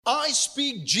I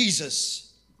speak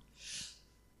Jesus.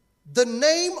 The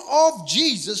name of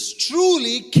Jesus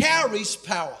truly carries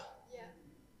power.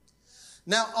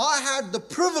 Now, I had the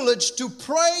privilege to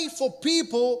pray for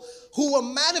people who were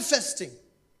manifesting.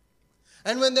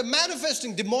 And when they're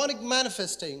manifesting, demonic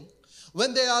manifesting,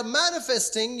 when they are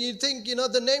manifesting, you think,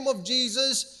 the name of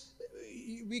Jesus,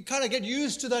 we kind of get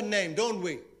used to that name, don't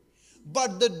we?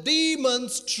 But the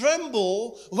demons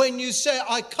tremble when you say,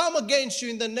 I come against you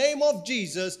in the name of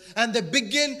Jesus, and they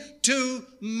begin to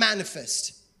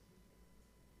manifest.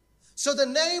 So the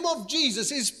name of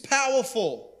Jesus is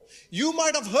powerful. You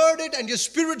might have heard it and your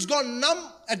spirit's gone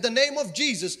numb at the name of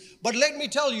Jesus. But let me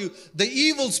tell you, the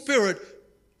evil spirit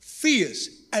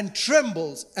fears and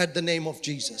trembles at the name of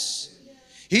Jesus.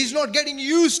 He's not getting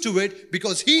used to it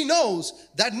because he knows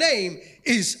that name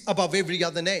is above every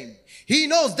other name. He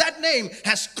knows that name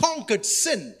has conquered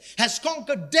sin, has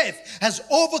conquered death, has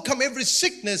overcome every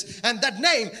sickness, and that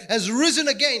name has risen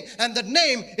again, and that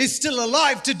name is still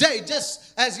alive today,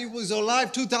 just as he was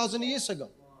alive 2,000 years ago.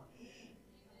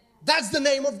 That's the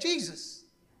name of Jesus.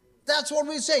 That's what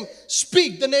we're saying.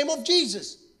 Speak the name of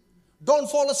Jesus.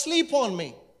 Don't fall asleep on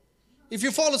me. If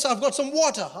you fall asleep, I've got some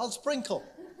water. I'll sprinkle.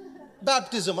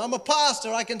 Baptism. I'm a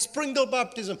pastor. I can sprinkle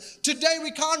baptism. Today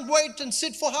we can't wait and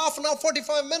sit for half an hour,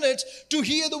 45 minutes to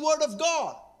hear the word of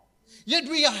God. Yet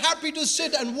we are happy to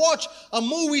sit and watch a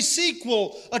movie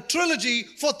sequel, a trilogy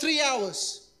for 3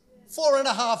 hours,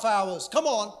 4.5 hours. Come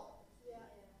on.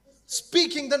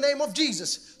 Speaking the name of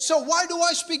Jesus. So why do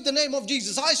I speak the name of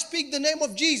Jesus? I speak the name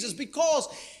of Jesus because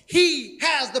he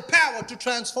has the power to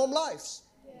transform lives.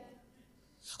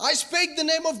 I speak the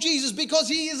name of Jesus because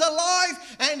he is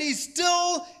alive and he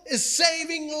still is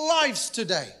saving lives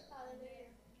today.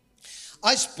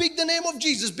 I speak the name of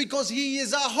Jesus because he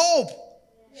is our hope.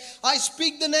 I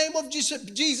speak the name of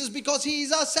Jesus because he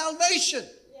is our salvation.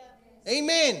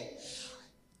 Amen.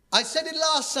 I said it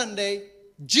last Sunday.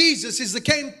 Jesus is the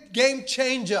game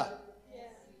changer.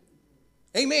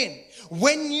 Amen.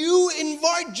 When you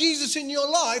invite Jesus in your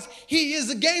life, he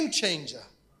is a game changer.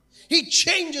 He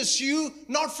changes you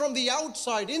not from the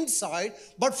outside inside,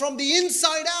 but from the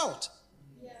inside out.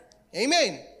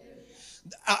 Amen.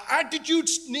 Our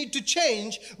attitudes need to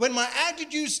change. When my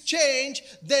attitudes change,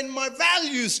 then my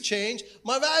values change.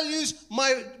 My values,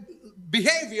 my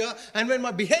behavior. And when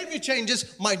my behavior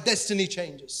changes, my destiny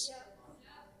changes.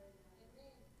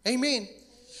 Amen.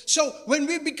 So when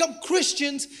we become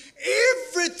Christians,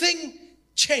 everything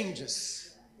changes.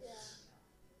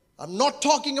 I'm not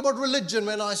talking about religion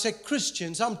when I say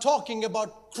Christians. I'm talking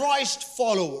about Christ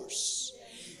followers.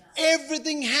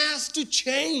 Everything has to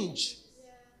change.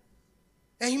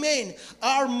 Amen.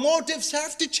 Our motives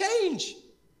have to change.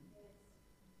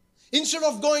 Instead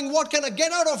of going, what can I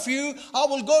get out of you? I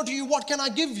will go to you, what can I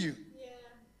give you?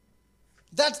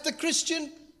 That's the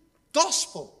Christian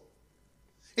gospel.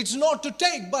 It's not to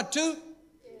take, but to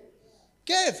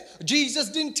give. Jesus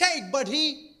didn't take, but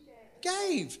he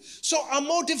gave. So our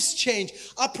motives change.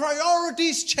 Our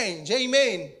priorities change.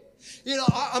 Amen.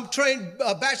 I'm trained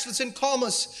bachelor's in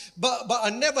commerce, but I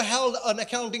never held an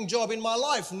accounting job in my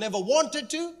life. Never wanted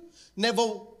to, never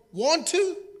want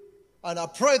to, and I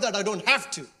pray that I don't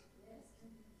have to.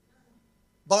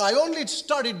 But I only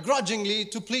studied grudgingly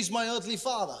to please my earthly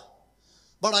father.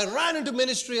 But I ran into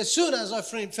ministry as soon as I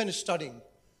finished studying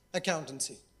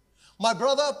accountancy. My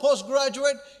brother,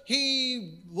 postgraduate,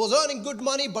 he was earning good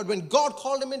money, but when God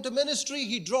called him into ministry,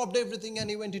 he dropped everything and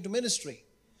he went into ministry.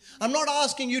 I'm not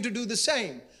asking you to do the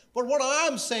same, but what I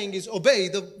am saying is obey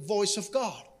the voice of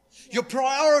God. Your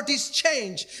priorities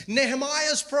change.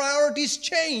 Nehemiah's priorities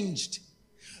changed.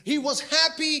 He was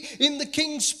happy in the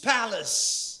king's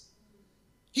palace.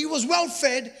 He was well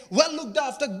fed, well looked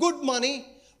after, good money.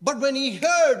 But when he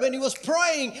was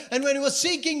praying and when he was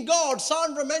seeking God,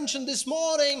 Sandra mentioned this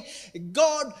morning,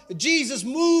 Jesus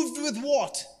moved with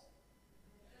what?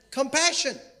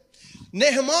 Compassion.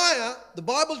 Nehemiah, the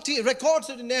Bible records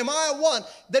it in Nehemiah 1,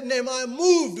 that Nehemiah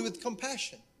moved with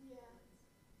compassion.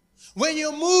 When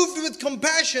you're moved with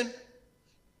compassion,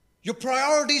 your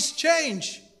priorities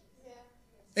change.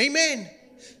 Amen.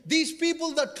 These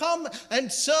people that come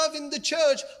and serve in the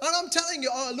church, and I'm telling you,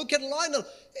 look at Lionel.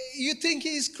 You think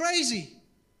he's crazy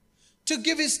to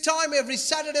give his time every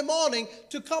Saturday morning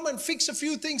to come and fix a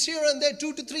few things here and there,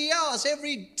 2 to 3 hours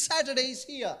every Saturday he's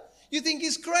here. You think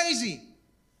he's crazy?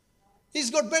 He's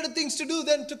got better things to do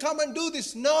than to come and do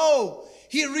this. No,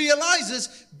 he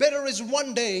realizes better is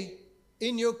one day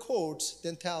in your courts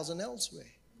than 1,000 elsewhere.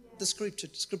 The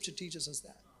scripture teaches us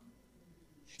that.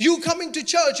 You coming to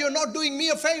church, you're not doing me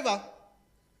a favor.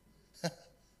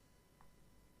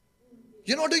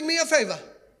 You're not doing me a favor.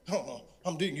 Oh,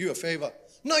 I'm doing you a favor.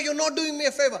 No, you're not doing me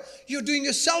a favor. You're doing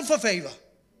yourself a favor.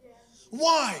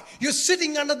 Why? You're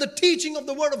sitting under the teaching of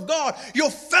the Word of God. You're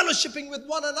fellowshipping with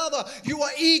one another. You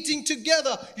are eating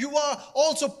together. You are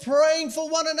also praying for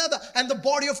one another. And the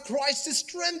body of Christ is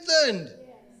strengthened.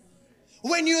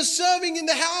 When you're serving in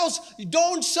the house, you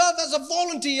don't serve as a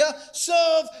volunteer.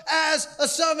 Serve as a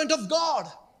servant of God.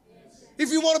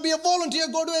 If you want to be a volunteer,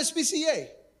 go to SPCA.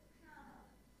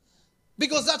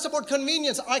 Because that's about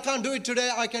convenience. I can't do it today.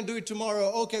 I can do it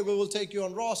tomorrow. Okay, we will take you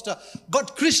on roster.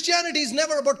 But Christianity is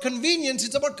never about convenience.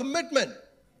 It's about commitment.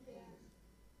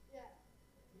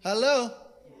 Hello?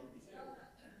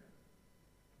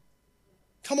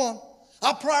 Come on.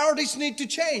 Our priorities need to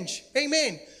change.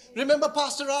 Amen. Remember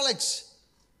Pastor Alex.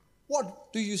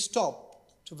 What do you stop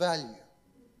to value?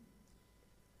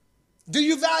 Do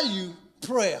you value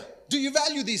prayer? Do you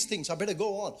value these things? I better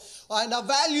go on. And our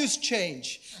values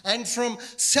change. And from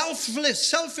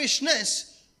selfishness,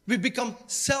 we become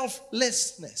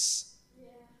selflessness.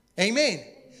 Yeah. Amen.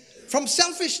 From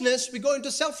selfishness, we go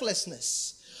into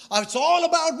selflessness. It's all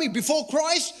about me. Before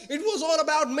Christ, it was all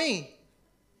about me.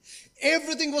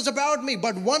 Everything was about me.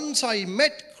 But once I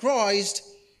met Christ,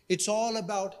 it's all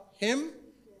about Him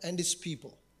and His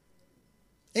people.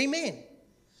 Amen.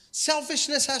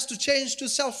 Selfishness has to change to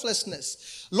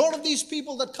selflessness. A lot of these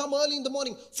people that come early in the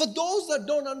morning, for those that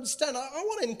don't understand, I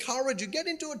want to encourage you, get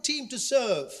into a team to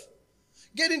serve.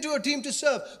 Get into a team to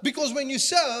serve. Because when you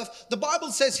serve, the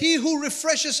Bible says, he who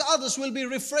refreshes others will be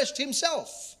refreshed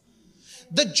himself.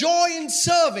 The joy in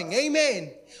serving,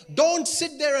 amen. Don't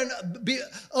sit there and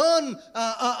earn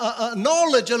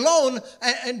knowledge alone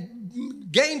and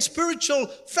gain spiritual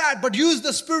fat, but use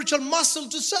the spiritual muscle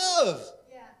to serve.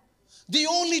 The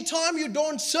only time you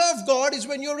don't serve God is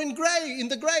when you're in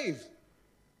the grave.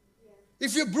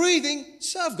 If you're breathing,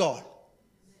 serve God.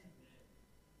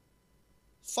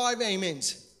 5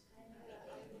 amens.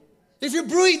 If you're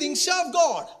breathing, serve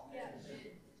God.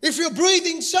 If you're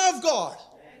breathing, serve God.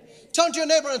 Turn to your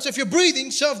neighbor and say, if you're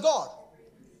breathing, serve God.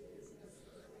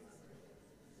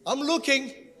 I'm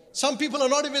looking. Some people are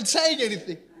not even saying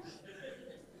anything.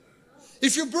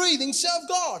 If you're breathing, serve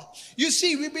God. You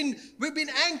see, we've been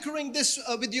anchoring this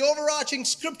with the overarching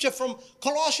scripture from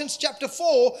Colossians chapter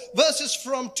 4, verses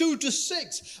from 2 to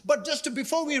 6. But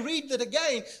before we read that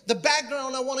again, the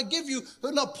background I want to give you.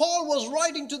 Now, Paul was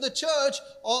writing to the church,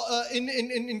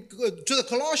 to the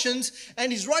Colossians,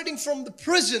 and he's writing from the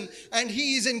prison, and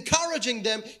he is encouraging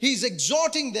them, he's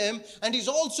exhorting them, and he's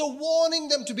also warning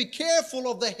them to be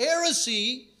careful of the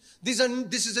heresy.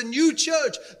 This is a new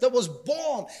church that was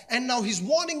born, and now he's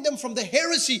warning them from the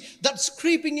heresy that's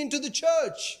creeping into the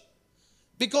church.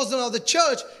 Because now the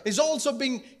church is also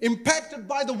being impacted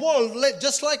by the world,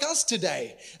 just like us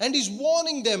today. And he's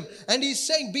warning them, and he's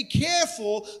saying, be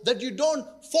careful that you don't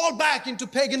fall back into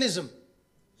paganism.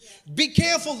 Be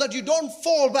careful that you don't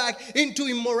fall back into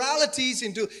immoralities,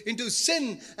 into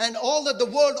sin and all that the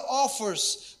world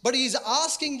offers. But he's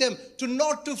asking them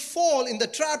not to fall in the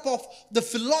trap of the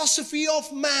philosophy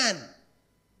of man.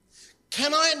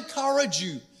 Can I encourage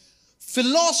you?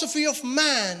 Philosophy of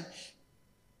man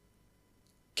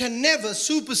can never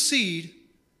supersede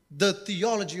the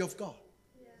theology of God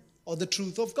or the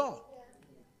truth of God.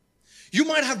 You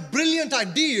might have brilliant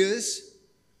ideas,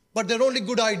 but they're only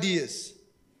good ideas.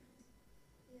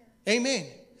 Amen.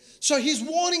 So he's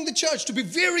warning the church to be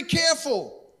very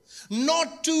careful,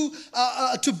 not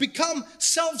to become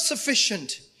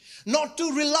self-sufficient, not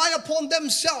to rely upon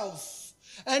themselves,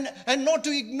 and not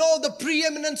to ignore the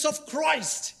preeminence of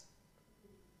Christ.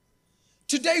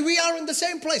 Today we are in the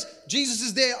same place. Jesus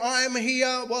is there. I am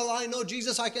here. Well, I know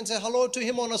Jesus. I can say hello to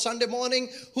him on a Sunday morning.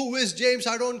 Who is James?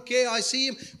 I don't care. I see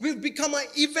him. We've become an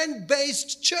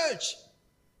event-based church.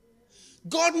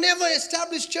 God never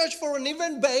established church for an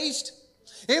event-based.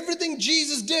 Everything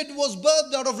Jesus did was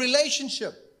birthed out of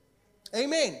relationship.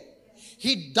 Amen.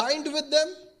 He dined with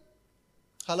them.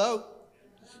 Hello.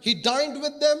 He dined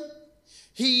with them.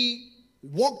 He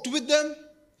walked with them.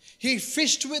 He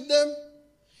fished with them.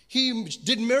 He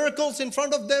did miracles in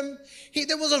front of them.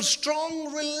 There was a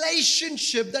strong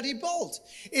relationship that he built.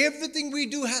 Everything we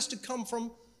do has to come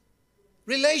from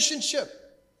relationship.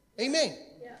 Amen.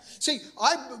 See,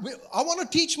 I want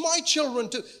to teach my children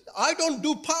I don't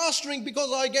do pastoring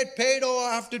because I get paid or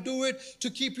I have to do it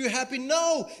to keep you happy.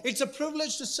 No, it's a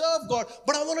privilege to serve God.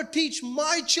 But I want to teach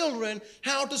my children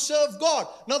how to serve God.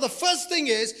 Now, the first thing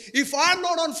is, if I'm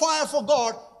not on fire for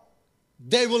God,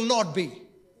 they will not be.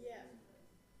 Yeah.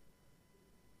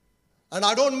 And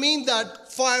I don't mean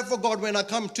that fire for God when I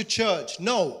come to church.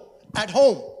 No, at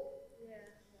home.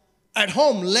 Yeah. At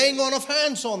home, laying on of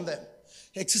hands on them.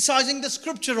 exercising the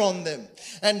scripture on them,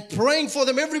 and praying for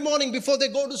them every morning before they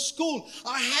go to school.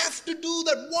 I have to do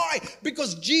that. Why?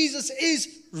 Because Jesus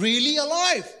is really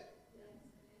alive.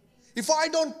 If I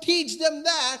don't teach them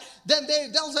that, then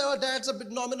they'll say, oh, Dad's a bit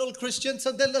nominal Christian,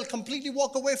 so then they'll completely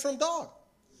walk away from God.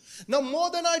 Now, more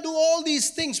than I do all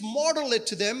these things, model it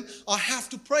to them, I have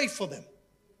to pray for them.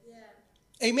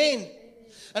 Yeah. Amen.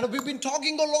 And we've been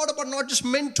talking a lot about not just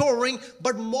mentoring,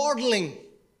 but modeling.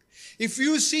 If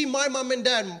you see my mom and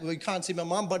dad, well, you can't see my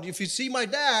mom, but if you see my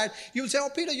dad, you'll say, oh,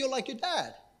 Peter, you're like your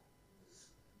dad.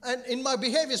 And in my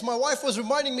behaviors, my wife was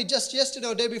reminding me just yesterday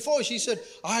or day before, she said,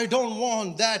 I don't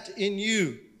want that in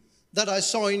you that I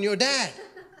saw in your dad.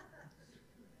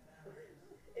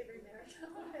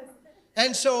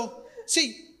 And so,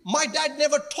 see, my dad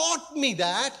never taught me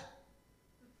that,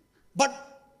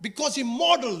 but because he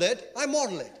modeled it, I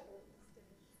model it.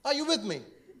 Are you with me?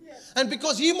 Yeah. And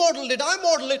because he modeled it, I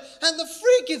model it. And the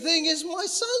freaky thing is my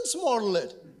sons model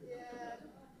it. Yeah.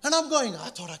 And I'm going, I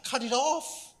thought I cut it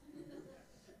off.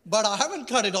 But I haven't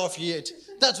cut it off yet.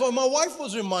 That's why my wife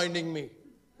was reminding me.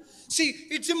 See,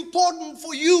 it's important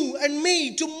for you and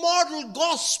me to model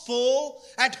gospel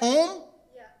at home.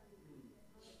 Yeah.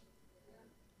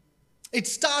 It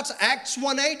starts Acts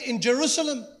 1:8 in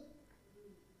Jerusalem.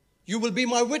 You will be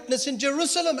my witness in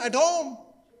Jerusalem at home.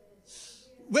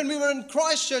 When we were in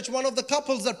Christchurch, one of the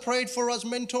couples that prayed for us,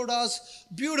 mentored us,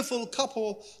 beautiful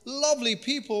couple, lovely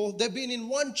people. They've been in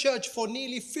one church for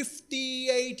nearly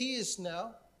 58 years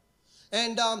now.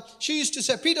 And she used to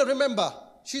say, Peter, remember,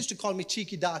 she used to call me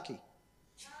cheeky darky.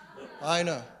 I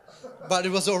know, but it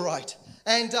was all right.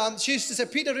 And she used to say,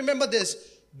 Peter, remember this,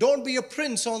 don't be a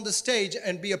prince on the stage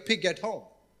and be a pig at home.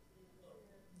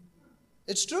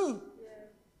 It's true.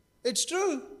 It's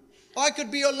true. I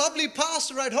could be a lovely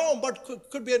pastor at home, but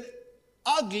could be an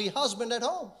ugly husband at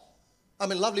home. I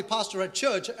mean, lovely pastor at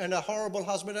church and a horrible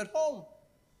husband at home.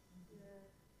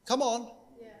 Come on.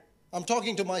 I'm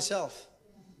talking to myself.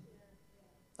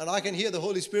 And I can hear the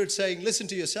Holy Spirit saying, listen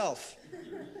to yourself.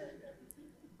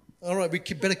 All right, we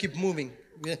better keep moving.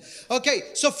 Yeah. Okay,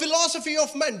 so philosophy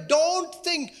of men. Don't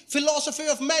think philosophy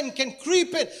of men can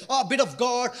creep in. A bit of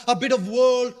God, a bit of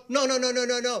world. No.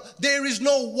 There is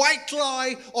no white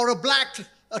lie or a black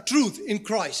truth in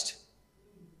Christ.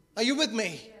 Are you with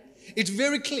me? It's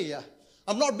very clear.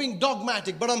 I'm not being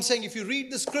dogmatic, but I'm saying if you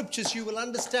read the scriptures, you will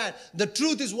understand the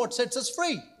truth is what sets us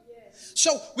free.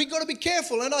 So we got to be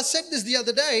careful. And I said this the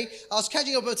other day. I was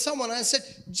catching up with someone and I said,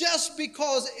 just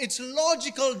because it's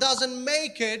logical doesn't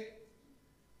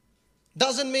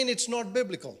mean it's not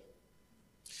biblical.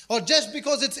 Or just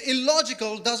because it's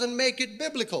illogical doesn't make it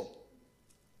biblical.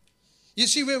 You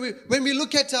see, when we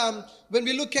look at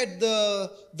the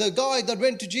guy that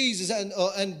went to Jesus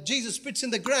and Jesus spits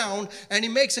in the ground and he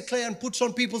makes a clay and puts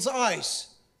on people's eyes.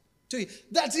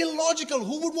 That's illogical.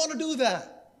 Who would want to do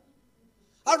that?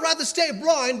 I'd rather stay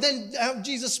blind than have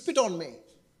Jesus spit on me.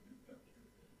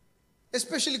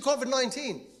 Especially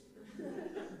COVID-19.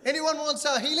 Anyone wants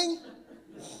healing?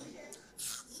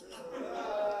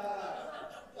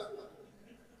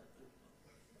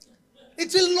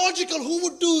 It's illogical. Who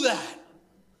would do that?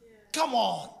 Yeah. Come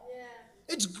on. Yeah.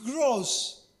 It's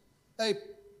gross. Hey,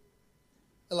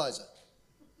 Eliza.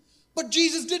 But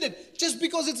Jesus did it. Just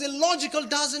because it's illogical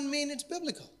doesn't mean it's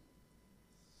biblical.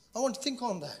 I want to think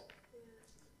on that.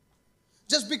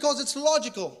 Just because it's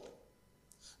logical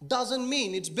doesn't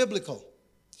mean it's biblical.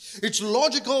 It's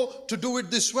logical to do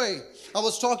it this way. I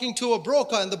was talking to a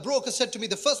broker and the broker said to me,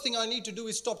 the first thing I need to do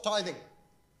is stop tithing.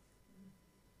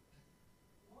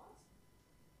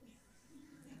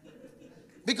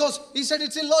 Because he said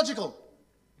it's illogical.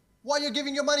 Why are you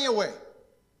giving your money away?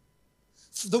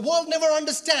 The world never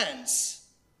understands.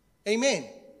 Amen.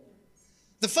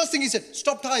 The first thing he said,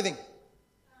 stop tithing.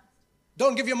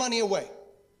 Don't give your money away.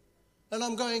 And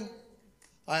I'm going,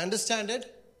 I understand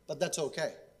it, but that's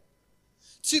okay.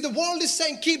 See, the world is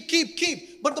saying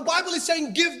keep. But the Bible is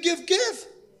saying give.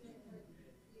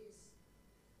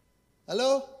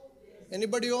 Hello?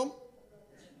 Anybody home?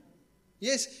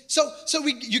 Yes. So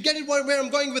you get it where I'm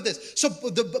going with this. So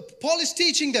Paul is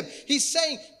teaching them. He's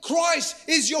saying Christ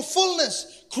is your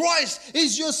fullness. Christ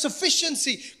is your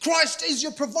sufficiency. Christ is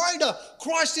your provider.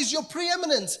 Christ is your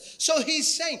preeminence. So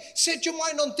he's saying, set your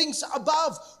mind on things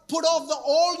above. Put off the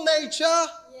old nature.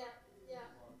 Yeah.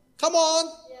 Come on.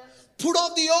 Yeah. Put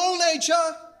off the old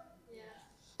nature. Yeah.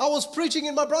 I was preaching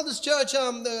in my brother's church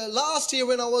last year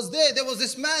when I was there. There was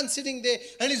this man sitting there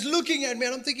and he's looking at me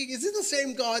and I'm thinking, is it the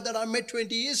same guy that I met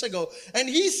 20 years ago? And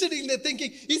he's sitting there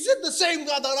thinking, is it the same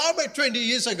guy that I met 20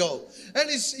 years ago? And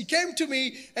he came to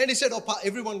me and he said,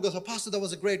 everyone goes, oh, Pastor, that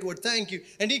was a great word. Thank you.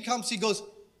 And he comes, he goes,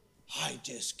 I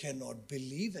just cannot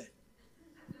believe it.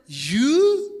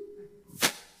 You,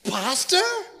 pastor?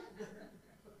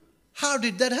 How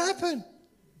did that happen?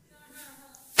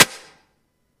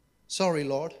 Sorry,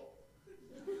 Lord.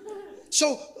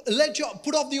 So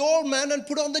put off the old man and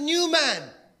put on the new man.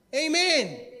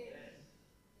 Amen.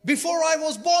 Before I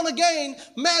was born again,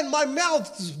 man, my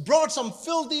mouth brought some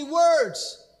filthy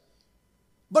words.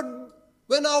 But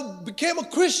when I became a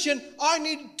Christian, I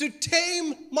needed to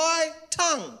tame my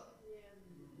tongue.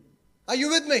 Are you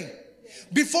with me?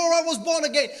 Before I was born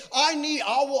again,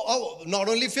 not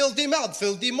only filthy mouth,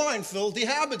 filthy mind, filthy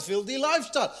habits, filthy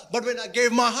lifestyle. But when I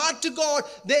gave my heart to God,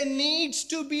 there needs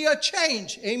to be a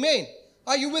change. Amen.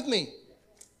 Are you with me?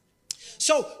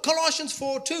 So Colossians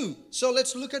 4:2. So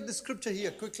let's look at the scripture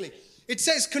here quickly. It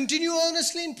says, continue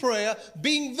earnestly in prayer,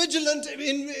 being vigilant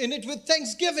in it with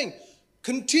thanksgiving.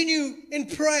 Continue in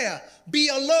prayer, be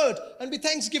alert, and be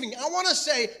thanksgiving. I want to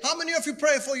say, how many of you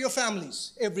pray for your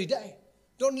families every day?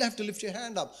 Don't have to lift your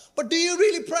hand up. But do you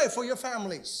really pray for your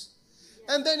families?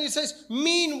 And then it says,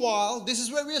 meanwhile, this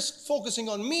is where we are focusing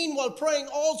on. Meanwhile, praying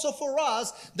also for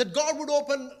us that God would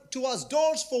open to us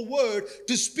doors for word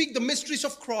to speak the mysteries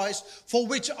of Christ, for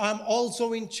which I'm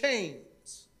also in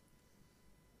chains,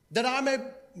 that I may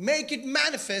make it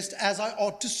manifest as I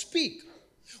ought to speak.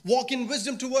 Walk in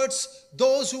wisdom towards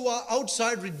those who are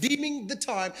outside, redeeming the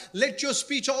time. Let your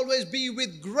speech always be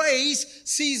with grace,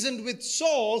 seasoned with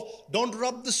salt. Don't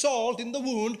rub the salt in the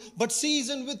wound, but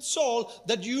seasoned with salt,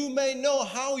 that you may know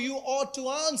how you ought to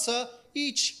answer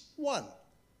each one.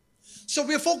 So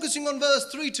we're focusing on verse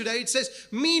 3 today. It says,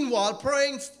 meanwhile,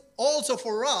 praying also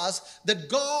for us that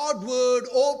God would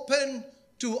open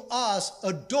to us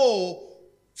a door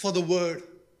for the word.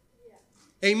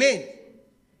 Yeah. Amen.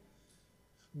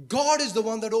 God is the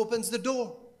one that opens the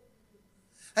door.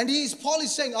 And Paul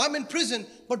is saying, I'm in prison,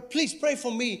 but please pray for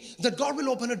me that God will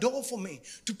open a door for me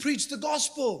to preach the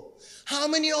gospel. How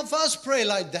many of us pray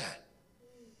like that?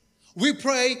 We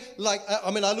pray like,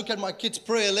 I look at my kids'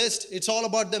 prayer list. It's all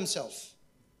about themselves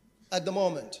at the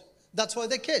moment. That's why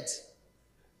they're kids.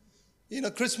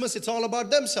 Christmas, it's all about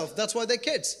themselves. That's why they're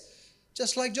kids.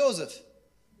 Just like Joseph.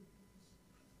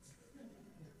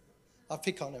 I'll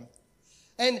pick on him.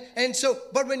 And so,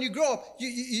 but when you grow up,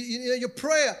 your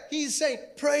prayer, he's saying,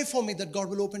 pray for me that God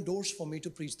will open doors for me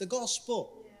to preach the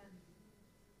gospel.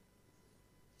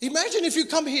 Yeah. Imagine if you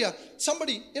come here,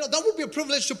 somebody, that would be a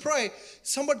privilege to pray.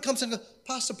 Somebody comes and goes,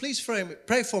 Pastor, please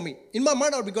pray for me. In my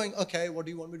mind, I'll be going, okay, what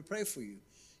do you want me to pray for you?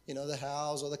 The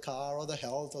house or the car or the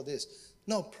health or this.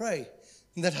 No, pray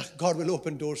that God will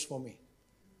open doors for me.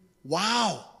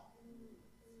 Wow.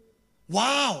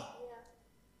 Wow.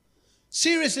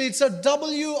 Seriously, it's a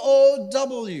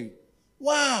W-O-W.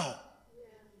 Wow.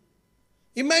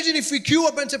 Yeah. Imagine if we queue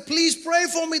up and say, please pray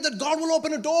for me that God will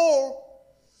open a door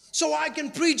so I can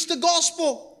preach the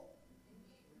gospel.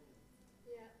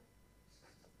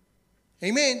 Yeah.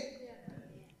 Amen. Yeah.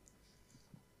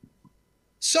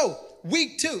 So,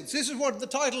 week 2. This is what the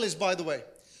title is, by the way.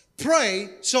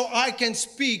 Pray so I can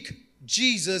speak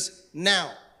Jesus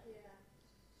now.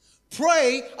 Yeah.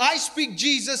 Pray, I speak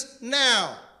Jesus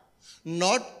now.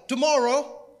 Not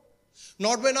tomorrow,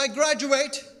 not when I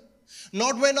graduate,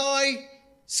 not when I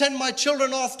send my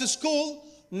children off to school,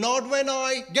 not when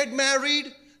I get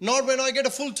married, not when I get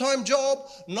a full-time job,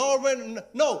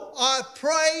 no, I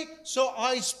pray so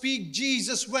I speak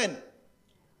Jesus when?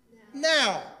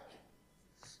 Now.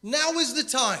 Now is the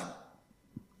time.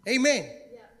 Amen.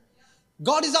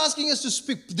 God is asking us to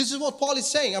speak. This is what Paul is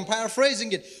saying. I'm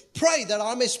paraphrasing it. Pray that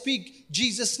I may speak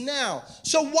Jesus now.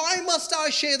 So why must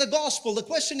I share the gospel? The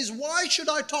question is, why should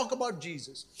I talk about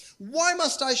Jesus? Why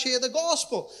must I share the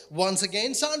gospel? Once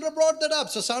again, Sandra brought that up.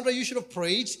 So Sandra, you should have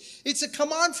preached. It's a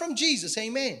command from Jesus.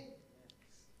 Amen.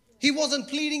 He wasn't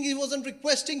pleading. He wasn't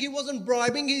requesting. He wasn't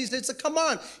bribing. It's a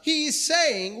command. He is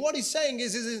saying, what he's saying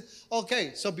is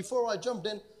okay, so before I jumped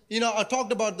in, I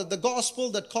talked about the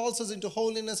gospel that calls us into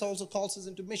holiness also calls us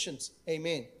into missions.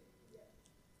 Amen. Yeah.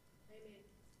 Amen.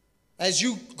 As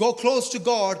you go close to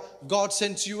God, God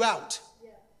sends you out.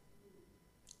 Yeah.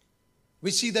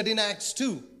 We see that in Acts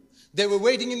 2. They were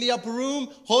waiting in the upper room.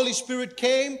 Holy Spirit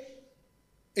came.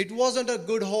 It wasn't a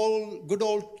good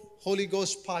old Holy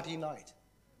Ghost party night.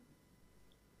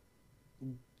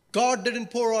 God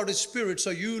didn't pour out His Spirit so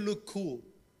you look cool.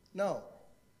 No.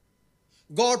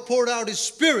 God poured out His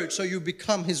Spirit so you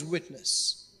become His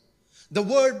witness. The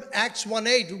word Acts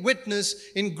 1:8, witness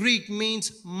in Greek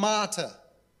means martyr.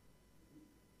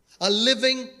 A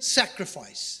living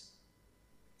sacrifice.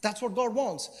 That's what God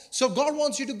wants. So God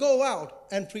wants you to go out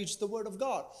and preach the word of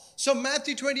God. So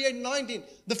Matthew 28:19,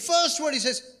 the first word He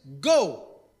says, go.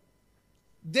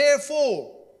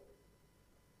 Therefore,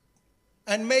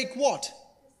 and make what?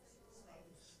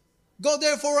 Go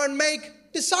therefore and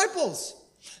make disciples.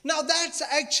 Now that's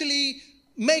actually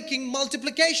making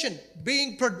multiplication,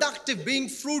 being productive, being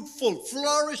fruitful,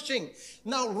 flourishing.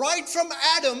 Now right from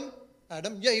Adam,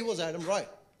 yeah, he was Adam, right?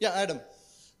 Yeah,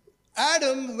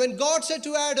 Adam, when God said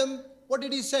to Adam, what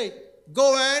did he say?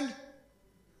 Go and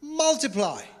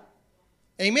multiply.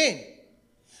 Amen.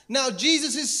 Now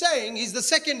Jesus is saying, he's the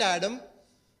second Adam.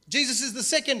 Jesus is the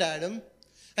second Adam.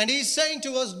 And he's saying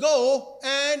to us, go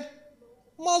and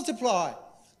multiply.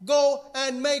 Go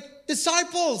and make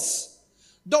disciples.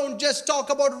 Don't just talk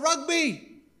about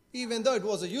rugby, even though it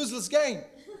was a useless game.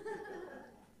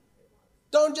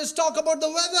 Don't just talk about the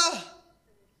weather.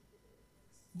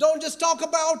 Don't just talk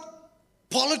about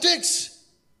politics.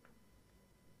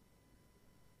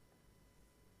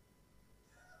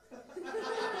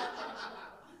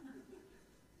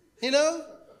 You know?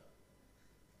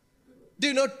 Do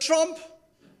you know Trump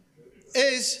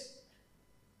is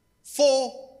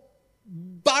for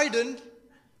Biden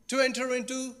to enter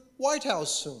into White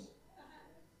House soon?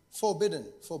 Forbidden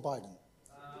for Biden.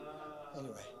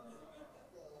 Anyway.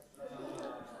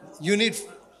 You need...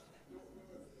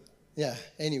 Yeah,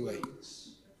 anyway.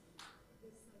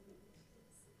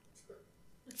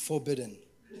 Forbidden.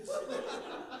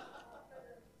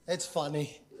 It's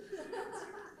funny.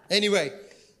 Anyway,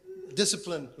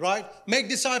 discipline, right? Make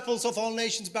disciples of all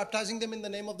nations, baptizing them in the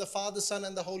name of the Father, Son,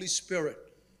 and the Holy Spirit.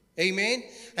 Amen.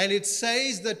 And it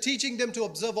says that teaching them to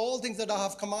observe all things that I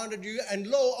have commanded you. And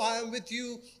lo, I am with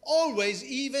you always,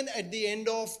 even at the end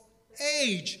of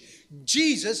age.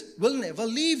 Jesus will never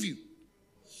leave you.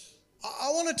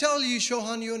 I want to tell you,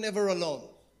 Shohan, you're never alone.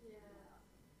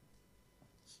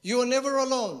 You are never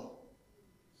alone.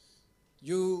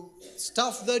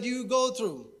 Stuff that you go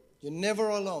through, you're never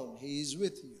alone. He is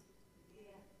with you.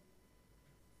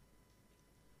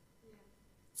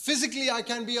 Physically, I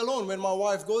can be alone when my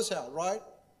wife goes out, right?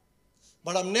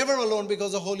 But I'm never alone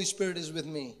because the Holy Spirit is with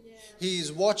me. He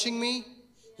is watching me.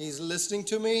 He's listening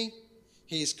to me.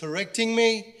 He's correcting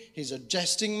me. He's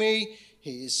adjusting me.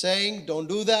 He is saying, don't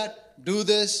do that. Do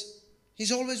this.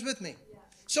 He's always with me.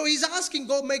 So he's asking,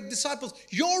 go make disciples.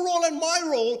 Your role and my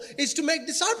role is to make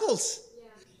disciples.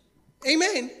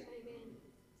 Amen.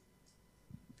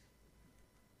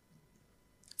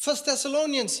 1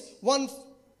 Thessalonians 1,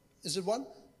 is it 1?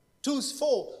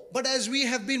 2:4. But as we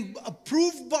have been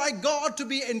approved by God to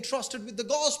be entrusted with the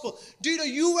gospel. Do you know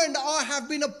you and I have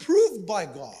been approved by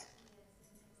God?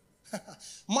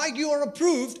 Mike, you are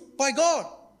approved by God.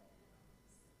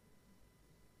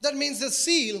 That means the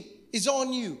seal is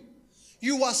on you.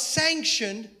 You are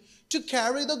sanctioned to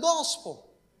carry the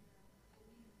gospel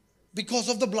because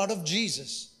of the blood of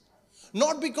Jesus.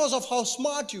 Not because of how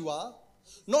smart you are.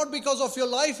 Not because of your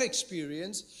life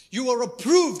experience. You are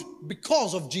approved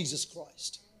because of Jesus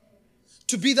Christ.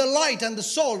 To be the light and the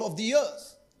salt of the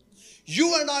earth.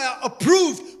 You and I are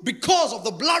approved because of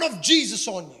the blood of Jesus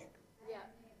on you.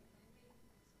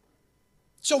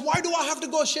 So why do I have to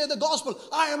go share the gospel?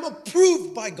 I am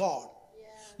approved by God.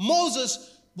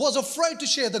 Moses was afraid to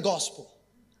share the gospel.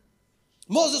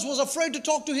 Moses was afraid to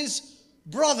talk to his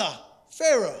brother,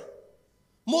 Pharaoh.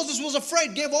 Moses was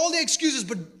afraid, gave all the excuses,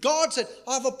 but God said,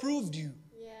 I've approved you.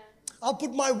 I'll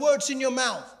put my words in your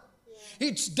mouth.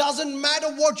 It doesn't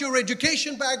matter what your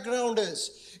education background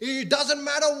is. It doesn't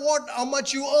matter how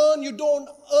much you earn, you don't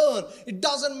earn. It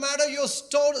doesn't matter your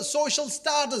social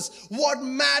status. What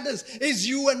matters is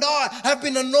you and I have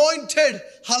been anointed.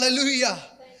 Hallelujah.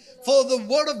 For the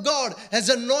word of God has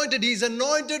anointed. He's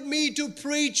anointed me to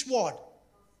preach what?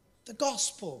 The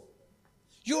gospel.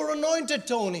 You're anointed,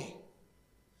 Tony,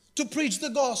 to preach the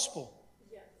gospel.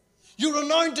 You're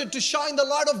anointed to shine the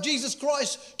light of Jesus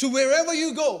Christ to wherever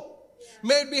you go.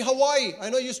 May it be Hawaii. I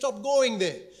know you stopped going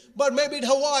there. But maybe it's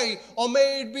Hawaii, or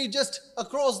may it be just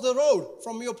across the road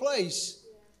from your place.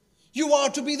 You are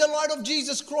to be the light of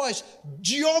Jesus Christ.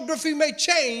 Geography may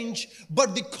change,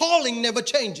 but the calling never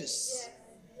changes.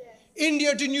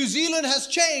 India to New Zealand has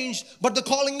changed, but the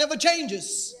calling never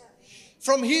changes.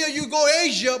 From here you go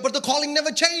Asia, but the calling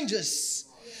never changes.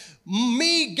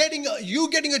 You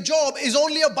getting a job is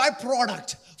only a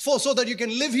byproduct so that you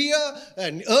can live here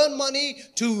and earn money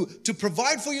to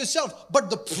provide for yourself. But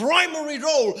the primary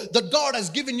role that God has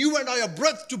given you and I a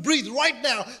breath to breathe right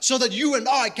now so that you and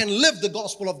I can live the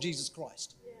gospel of Jesus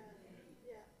Christ.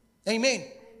 Amen.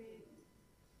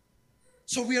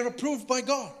 So we are approved by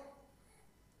God.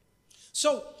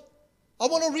 So I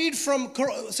want to read from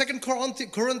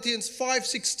 2 Corinthians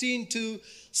 5:16 to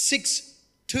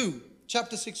 6:2.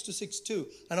 Chapter 6 to 6:2.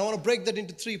 And I want to break that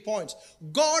into 3 points.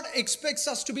 God expects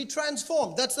us to be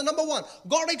transformed. That's the number one.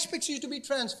 God expects you to be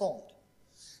transformed.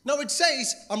 Now it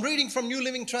says, I'm reading from New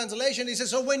Living Translation, it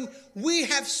says, so when we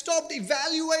have stopped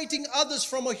evaluating others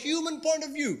from a human point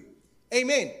of view,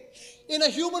 amen. In a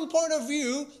human point of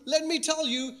view, let me tell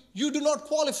you, you do not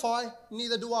qualify,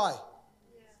 neither do I.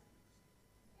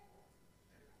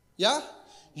 Yeah?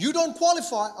 You don't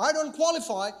qualify, I don't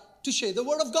qualify to share the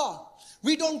word of God.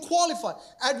 We don't qualify.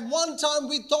 At one time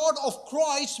we thought of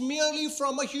Christ merely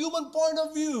from a human point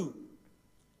of view.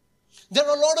 There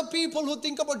are a lot of people who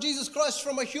think about Jesus Christ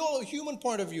from a human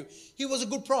point of view. He was a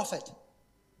good prophet.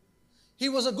 He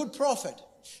was a good prophet.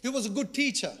 He was a good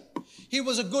teacher. He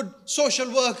was a good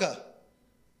social worker.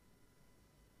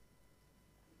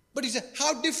 But he said,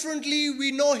 how differently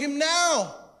we know him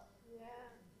now. Yeah.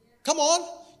 Come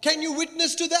on. Can you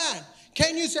witness to that?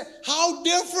 Can you say, how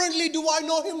differently do I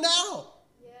know him now?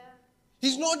 Yeah.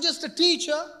 He's not just a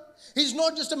teacher. He's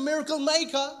not just a miracle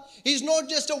maker. He's not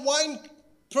just a wine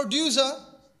producer.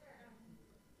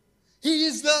 He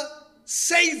is the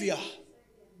Savior.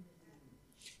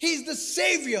 He's the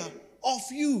Savior of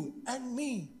you and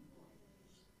me.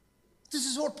 This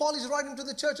is what Paul is writing to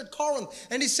the church at Corinth.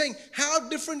 And he's saying, how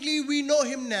differently we know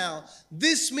him now.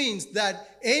 This means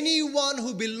that anyone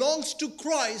who belongs to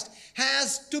Christ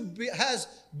has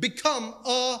become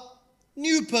a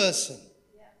new person.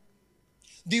 Yeah.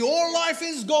 The old life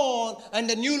is gone and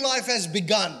the new life has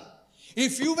begun.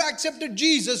 If you've accepted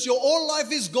Jesus, your old life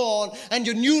is gone and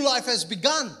your new life has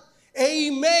begun.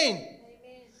 Amen. Amen.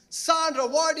 Sandra,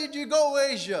 why did you go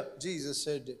Asia? Jesus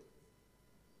said it.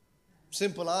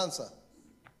 Simple answer.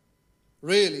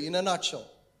 Really, in a nutshell.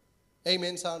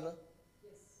 Amen, Sandra?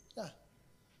 Yes. Yeah.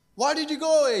 Why did you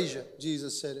go Asia?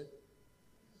 Jesus said it.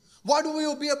 Why do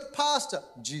you be a pastor?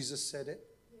 Jesus said it.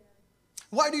 Yeah.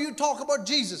 Why do you talk about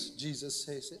Jesus? Jesus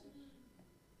says it.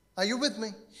 Are you with me?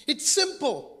 It's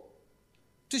simple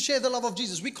to share the love of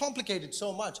Jesus. We complicate it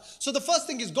so much. So the first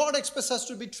thing is God expects us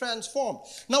to be transformed.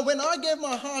 Now when I gave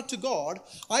my heart to God,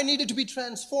 I needed to be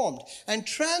transformed. And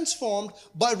transformed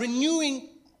by renewing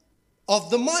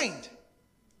of the mind.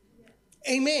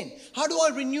 Amen. How do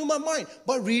I renew my mind?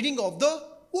 By reading of the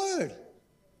Word.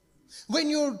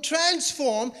 When you're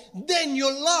transformed, then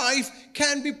your life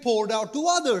can be poured out to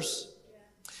others.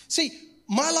 See,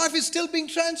 my life is still being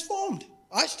transformed.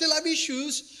 I still have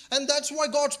issues, and that's why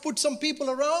God's put some people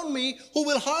around me who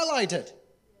will highlight it.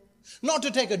 Not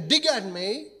to take a dig at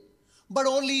me, but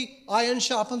only iron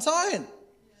sharpens iron.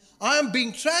 I am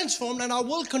being transformed, and I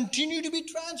will continue to be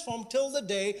transformed till the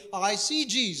day I see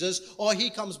Jesus or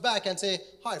he comes back and say,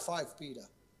 high five, Peter.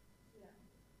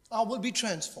 I will be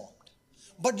transformed.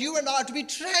 But you and I are to be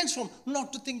transformed,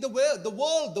 not to think the way the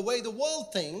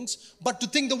world thinks, but to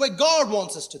think the way God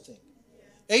wants us to think.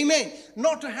 Amen.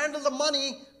 Not to handle the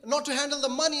money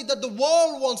that the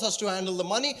world wants us to handle the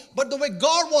money, but the way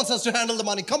God wants us to handle the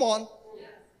money. Come on.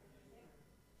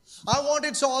 I want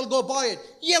it, so I'll go buy it.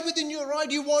 Yeah, within your right,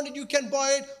 you want it, you can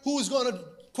buy it. Who's going to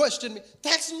question me?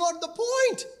 That's not the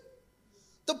point.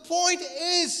 The point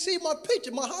is, see my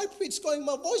pitch, my high pitch going,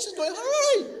 my voice is going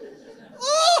high.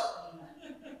 Oh!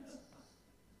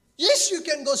 Yes, you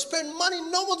can go spend money.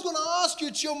 No one's going to ask you.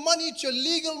 It's your money. It's your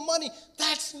legal money.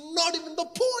 That's not even the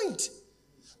point.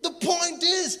 The point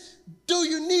is, do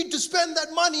you need to spend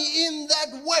that money in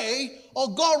that way,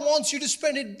 or God wants you to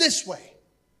spend it this way?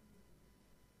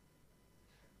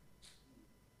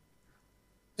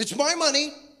 It's my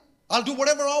money. I'll do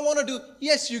whatever I want to do.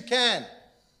 Yes, you can.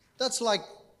 That's like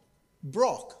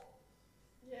Brock.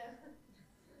 Yeah.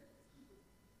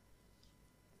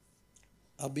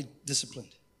 I'll be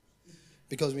disciplined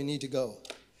because we need to go.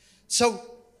 So,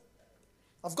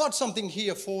 I've got something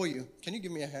here for you. Can you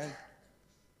give me a hand?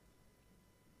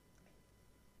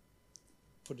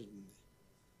 Put it in there.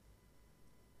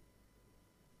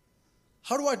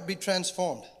 How do I be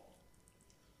transformed?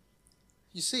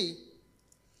 You see,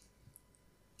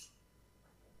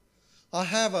 I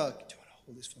have a, do you want to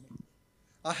hold this for me?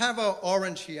 I have an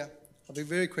orange here. I'll be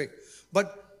very quick.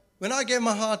 But when I gave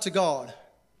my heart to God,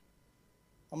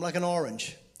 I'm like an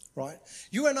orange, right?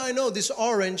 You and I know this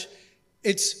orange,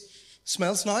 it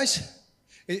smells nice.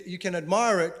 You can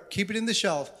admire it, keep it in the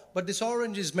shelf. But this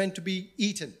orange is meant to be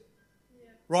eaten,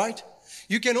 right?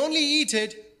 You can only eat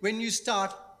it when you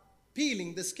start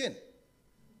peeling the skin,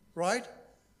 right?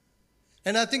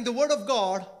 And I think the Word of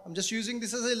God, I'm just using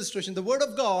this as an illustration, the Word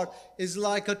of God is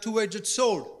like a two-edged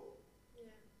sword. Yeah.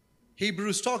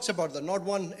 Hebrews talks about that, not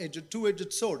one-edged,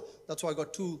 two-edged sword. That's why I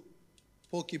got two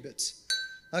pokey bits.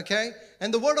 Okay?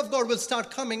 And the Word of God will start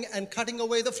coming and cutting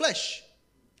away the flesh.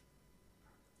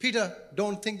 Peter,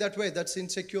 don't think that way. That's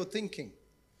insecure thinking.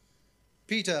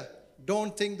 Peter,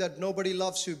 don't think that nobody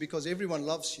loves you because everyone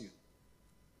loves you.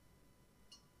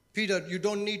 Peter, you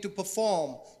don't need to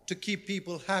perform to keep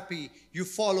people happy. You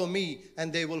follow me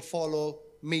and they will follow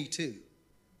me too.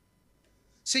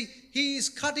 See, he is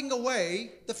cutting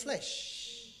away the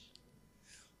flesh.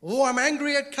 Oh, I'm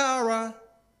angry at Kara.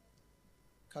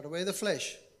 Cut away the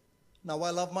flesh. Now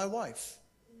I love my wife.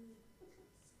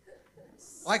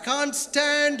 I can't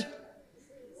stand,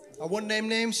 I won't name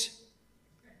names,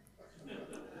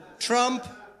 Trump.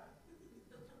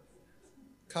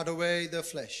 Cut away the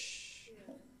flesh.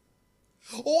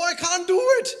 Oh, I can't do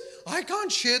it. I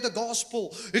can't share the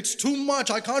gospel. It's too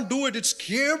much. I can't do it. It's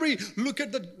scary. Look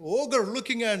at the ogre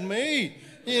looking at me.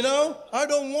 I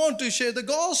don't want to share the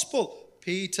gospel.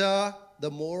 Peter,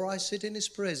 the more I sit in his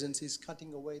presence, he's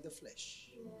cutting away the flesh.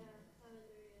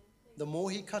 The more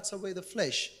he cuts away the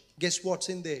flesh, guess what's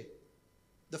in there?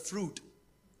 The fruit.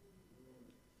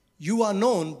 You are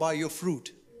known by your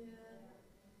fruit.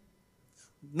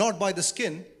 Not by the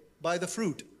skin, by the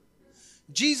fruit.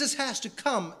 Jesus has to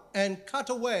come and cut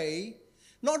away.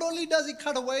 Not only does he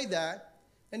cut away that,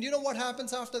 and you know what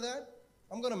happens after that?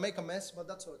 I'm going to make a mess, but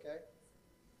that's okay.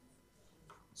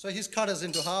 So he's cut us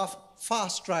into half,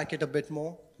 fast track it a bit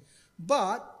more.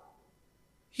 But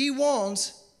he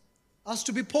wants us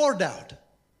to be poured out.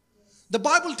 The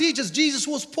Bible teaches Jesus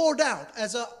was poured out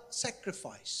as a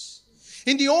sacrifice.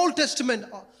 In the Old Testament,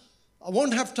 I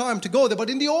won't have time to go there, but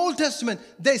in the Old Testament,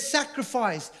 they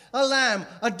sacrificed a lamb,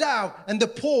 a dove, and they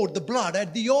poured the blood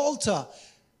at the altar,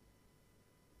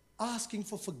 asking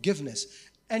for forgiveness.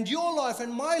 And your life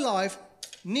and my life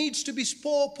needs to be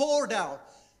poured out.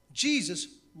 Jesus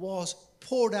was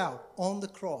poured out on the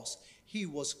cross. He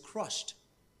was crushed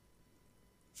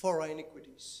for our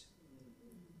iniquities.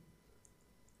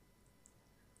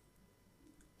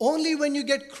 Only when you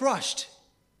get crushed,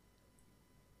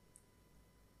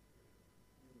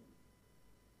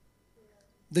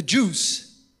 the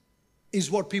juice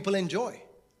is what people enjoy.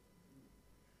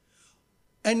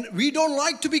 And we don't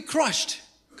like to be crushed.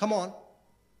 Come on.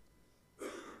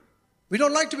 We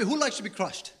don't like to be, who likes to be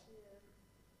crushed?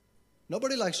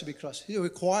 Nobody likes to be crushed. We're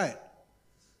quiet.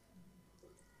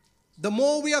 The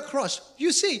more we are crushed,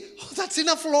 you see, oh, that's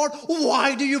enough, Lord.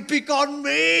 Why do you pick on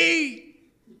me?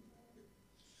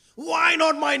 Why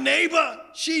not my neighbor?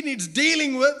 She needs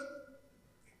dealing with.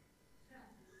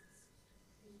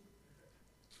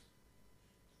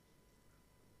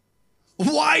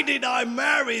 Why did I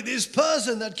marry this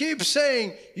person that keeps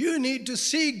saying, you need to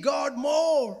seek God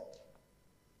more?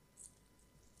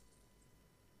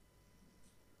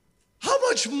 How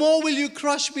much more will you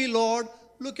crush me, Lord?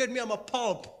 Look at me, I'm a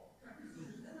pulp.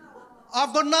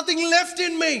 I've got nothing left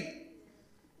in me.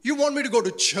 You want me to go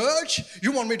to church?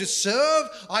 You want me to serve?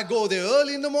 I go there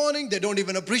early in the morning. They don't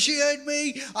even appreciate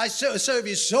me. I serve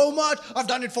you so much. I've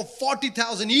done it for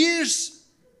 40,000 years.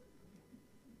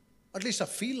 At least I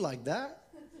feel like that.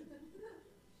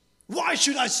 Why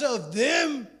should I serve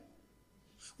them?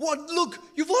 What? Look,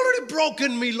 you've already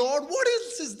broken me, Lord. What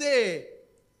else is there?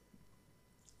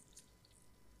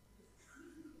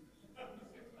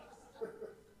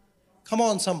 Come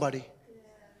on, somebody.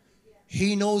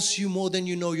 He knows you more than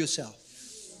you know yourself.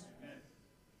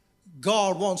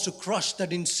 God wants to crush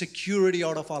that insecurity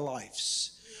out of our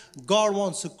lives. God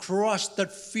wants to crush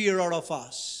that fear out of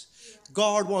us.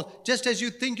 God wants, just as you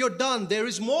think you're done, there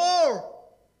is more.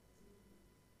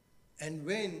 And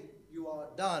when you are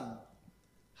done,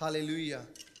 hallelujah.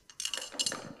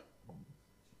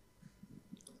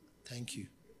 Thank you.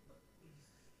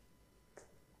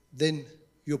 Then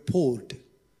you're poured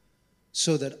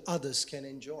so that others can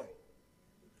enjoy.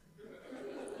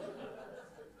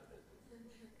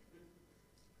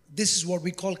 This is what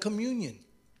we call communion.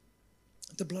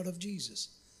 The blood of Jesus.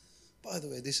 By the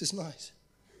way, this is nice.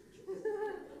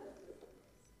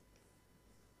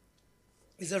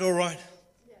 Is that all right?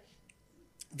 Yeah.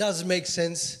 Does it make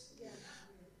sense? Yeah.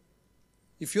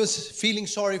 If you're feeling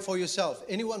sorry for yourself,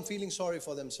 anyone feeling sorry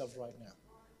for themselves right now?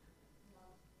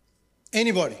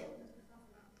 Anybody?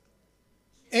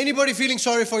 Anybody feeling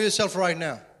sorry for yourself right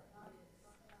now?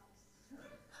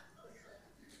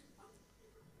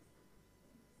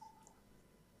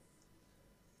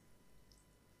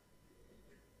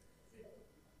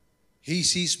 He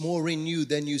sees more in you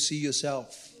than you see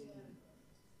yourself.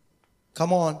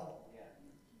 Come on.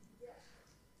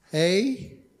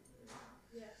 Hey?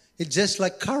 It's just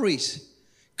like curries.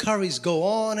 Curries go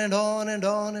on and on and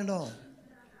on and on.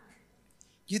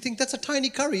 You think that's a tiny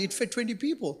curry? It fed 20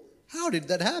 people. How did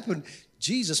that happen?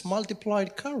 Jesus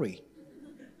multiplied curry.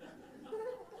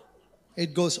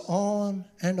 It goes on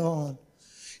and on.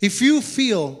 If you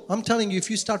feel, I'm telling you, if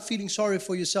you start feeling sorry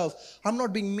for yourself, I'm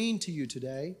not being mean to you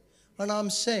today. And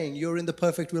I'm saying you're in the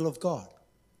perfect will of God.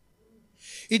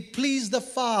 It pleased the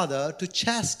Father to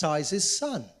chastise His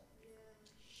Son.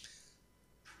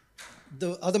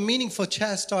 The other meaning for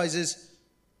chastise is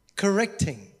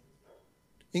correcting.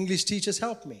 English teachers,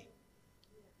 help me.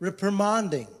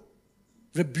 Reprimanding,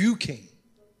 rebuking.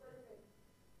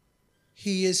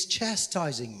 He is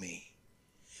chastising me.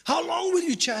 How long will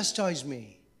you chastise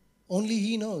me? Only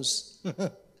He knows.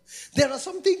 There are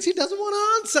some things He doesn't want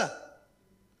to answer.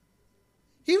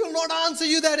 He will not answer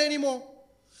you that anymore.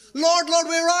 Lord, Lord,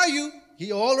 where are you?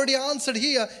 He already answered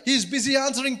here. He's busy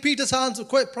answering Peter's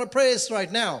prayers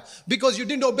right now because you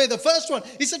didn't obey the first one.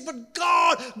 He said, but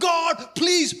God,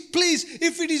 please,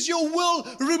 if it is your will,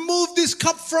 remove this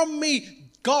cup from me.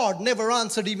 God never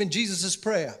answered even Jesus'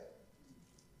 prayer.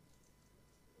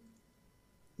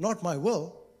 Not my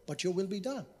will, but your will be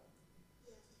done.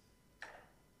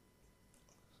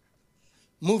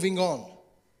 Moving on.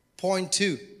 Point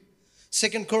 2.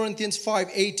 2 Corinthians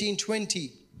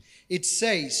 5:18-20. It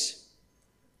says,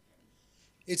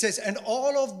 and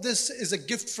all of this is a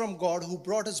gift from God who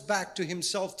brought us back to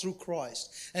Himself through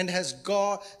Christ. And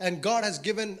God has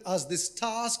given us this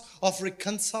task of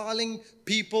reconciling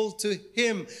people to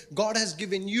Him. God has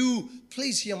given you,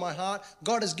 please hear my heart,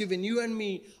 God has given you and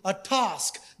me a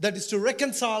task that is to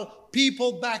reconcile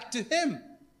people back to Him.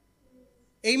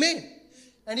 Amen.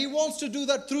 And He wants to do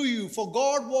that through you. For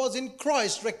God was in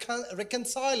Christ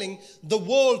reconciling the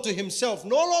world to Himself,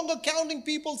 no longer counting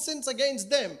people's sins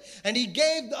against them. And He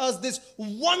gave us this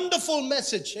wonderful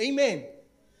message. Amen.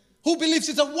 Who believes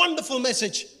it's a wonderful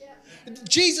message? Yeah.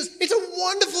 Jesus, it's a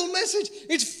wonderful message.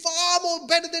 It's far more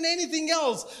better than anything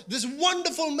else. This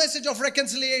wonderful message of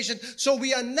reconciliation. So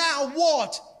we are now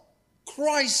what?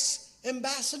 Christ's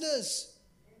ambassadors.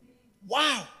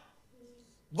 Wow.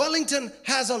 Wellington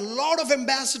has a lot of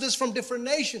ambassadors from different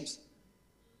nations.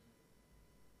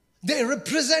 They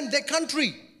represent their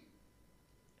country,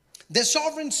 their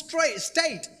sovereign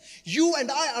state. You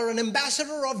and I are an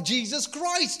ambassador of Jesus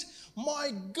Christ.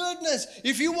 My goodness,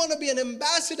 if you want to be an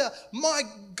ambassador, my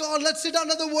God, let's sit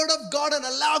under the word of God and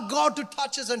allow God to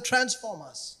touch us and transform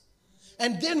us.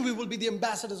 And then we will be the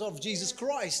ambassadors of Jesus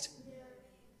Christ.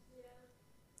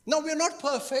 Now, we are not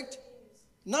perfect.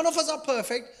 None of us are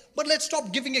perfect, but let's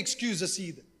stop giving excuses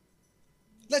either.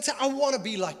 Let's say, I want to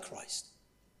be like Christ.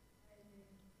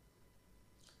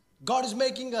 God is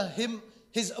making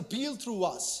His appeal through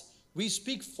us. We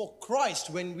speak for Christ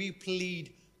when we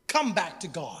plead, come back to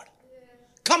God.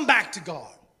 Come back to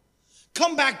God.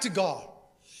 Come back to God.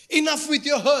 Enough with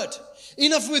your hurt.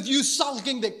 Enough with you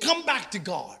sulking there. Come back to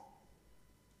God.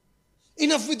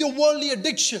 Enough with your worldly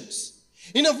addictions.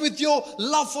 Enough with your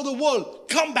love for the world.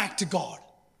 Come back to God.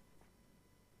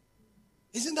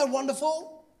 Isn't that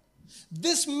wonderful?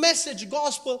 This message,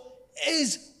 gospel,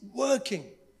 is working.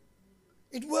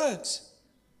 It works.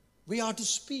 We are to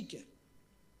speak it.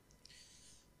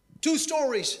 2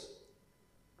 stories.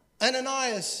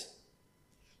 Ananias,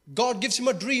 God gives him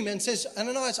a dream and says,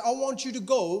 Ananias, I want you to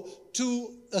go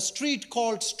to a street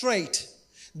called Straight.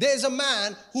 There's a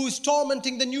man who is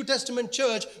tormenting the New Testament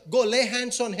church. Go lay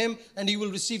hands on him and he will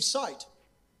receive sight.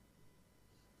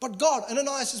 But God,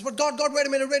 Ananias says, but God, wait a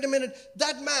minute.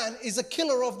 That man is a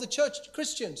killer of the church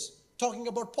Christians. Talking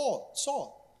about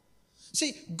Saul.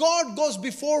 See, God goes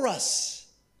before us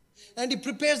and He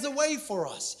prepares the way for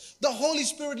us. The Holy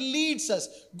Spirit leads us.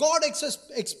 God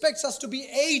expects us to be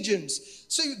agents.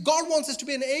 So God wants us to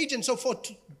be an agent. So for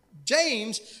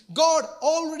James, God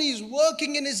already is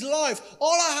working in his life.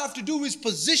 All I have to do is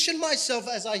position myself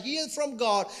as I hear from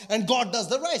God, and God does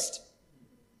the rest.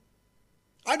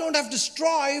 I don't have to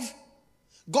strive.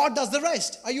 God does the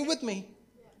rest. Are you with me?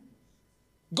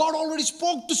 God already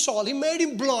spoke to Saul. He made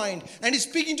him blind. And He's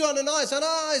speaking to Ananias.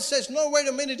 Ananias says, no, wait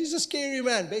a minute. He's a scary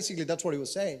man. Basically, that's what he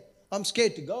was saying. I'm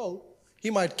scared to go.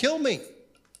 He might kill me.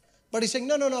 But he's saying,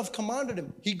 no, I've commanded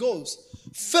him. He goes.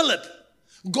 Philip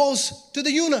goes to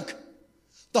the eunuch.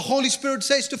 The Holy Spirit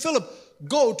says to Philip,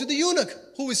 go to the eunuch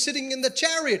who is sitting in the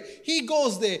chariot. He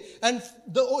goes there. And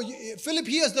Philip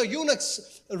hears the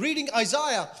eunuch's reading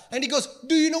Isaiah. And he goes,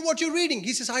 do you know what you're reading?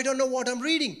 He says, I don't know what I'm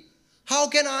reading. How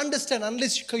can I understand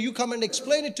unless you come and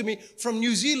explain it to me from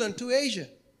New Zealand to Asia?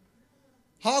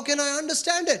 How can I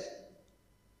understand it?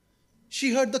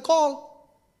 She heard the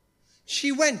call.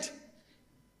 She went.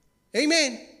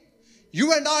 Amen.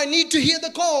 You and I need to hear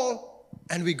the call,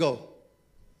 and we go.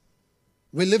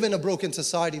 We live in a broken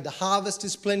society. The harvest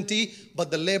is plenty,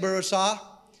 but the laborers are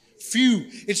few.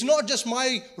 It's not just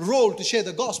my role to share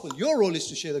the gospel. Your role is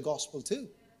to share the gospel too.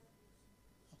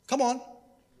 Come on.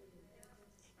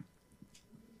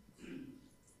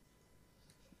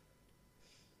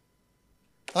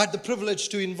 I had the privilege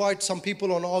to invite some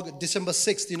people on December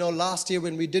 6th. You know, last year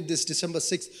when we did this, December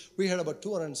 6th, we had about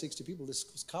 260 people. This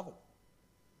was covered.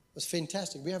 It was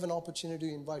fantastic. We have an opportunity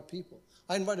to invite people.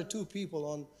 I invited 2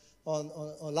 people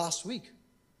on last week.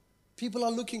 People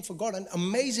are looking for God. An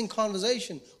amazing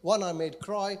conversation. One I made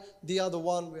cry. The other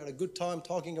one, we had a good time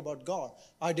talking about God.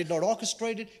 I did not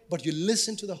orchestrate it, but you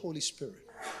listen to the Holy Spirit.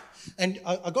 And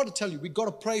I got to tell you, we got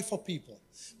to pray for people.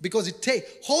 Because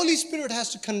Holy Spirit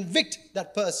has to convict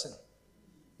that person.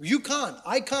 You can't.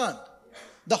 I can't.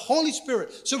 The Holy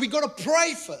Spirit. So we got to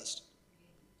pray first.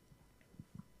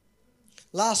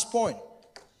 Last point.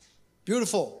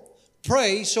 Beautiful.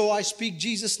 Pray so I speak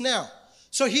Jesus now.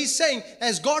 So he's saying,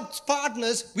 as God's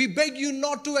partners, we beg you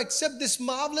not to accept this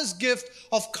marvelous gift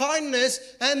of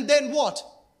kindness and then what?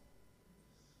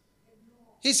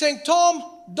 He's saying, Tom,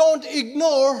 don't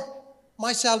ignore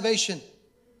my salvation.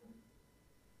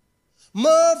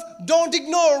 Merv, don't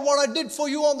ignore what I did for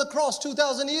you on the cross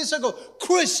 2,000 years ago.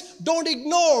 Chris, don't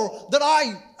ignore that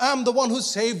I am the one who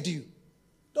saved you.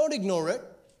 Don't ignore it.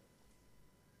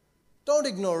 Don't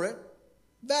ignore it.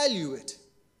 Value it.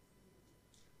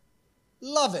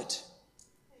 Love it.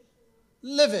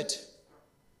 Live it.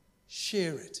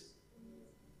 Share it.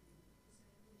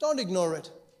 Don't ignore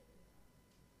it.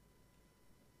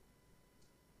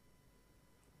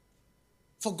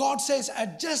 For God says,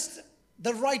 at just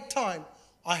the right time,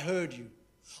 I heard you.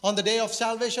 On the day of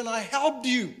salvation, I helped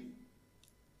you.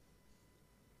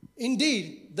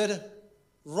 Indeed, the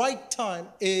right time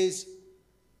is,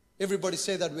 everybody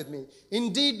say that with me.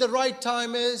 Indeed, the right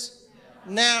time is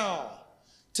now.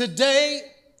 Today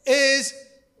is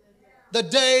the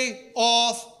day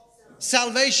of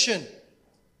salvation.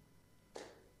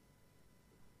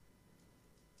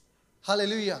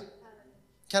 Hallelujah.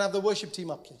 Can I have the worship team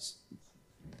up, please?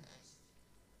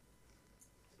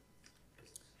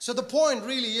 So the point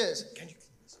really is,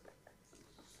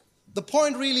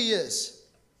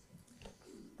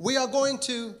 we are going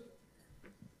to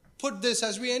put this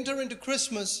as we enter into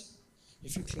Christmas.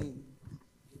 If you clean.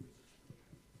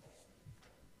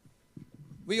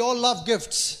 We all love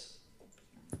gifts.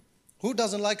 Who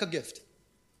doesn't like a gift?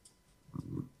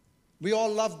 We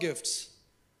all love gifts.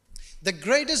 The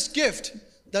greatest gift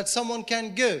that someone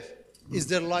can give is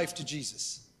their life to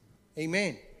Jesus.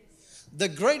 Amen. The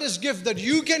greatest gift that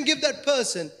you can give that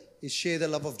person is share the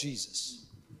love of Jesus.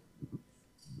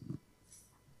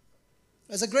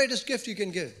 That's the greatest gift you can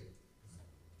give.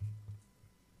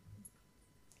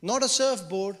 Not a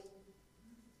surfboard.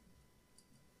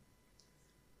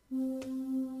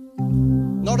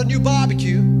 Not a new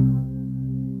barbecue. I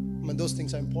mean, those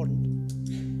things are important.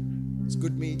 It's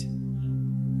good meat.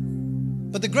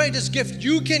 But the greatest gift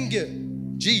you can give,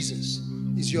 Jesus,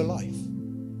 is your life.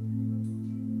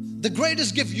 The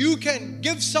greatest gift you can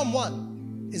give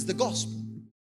someone is the gospel.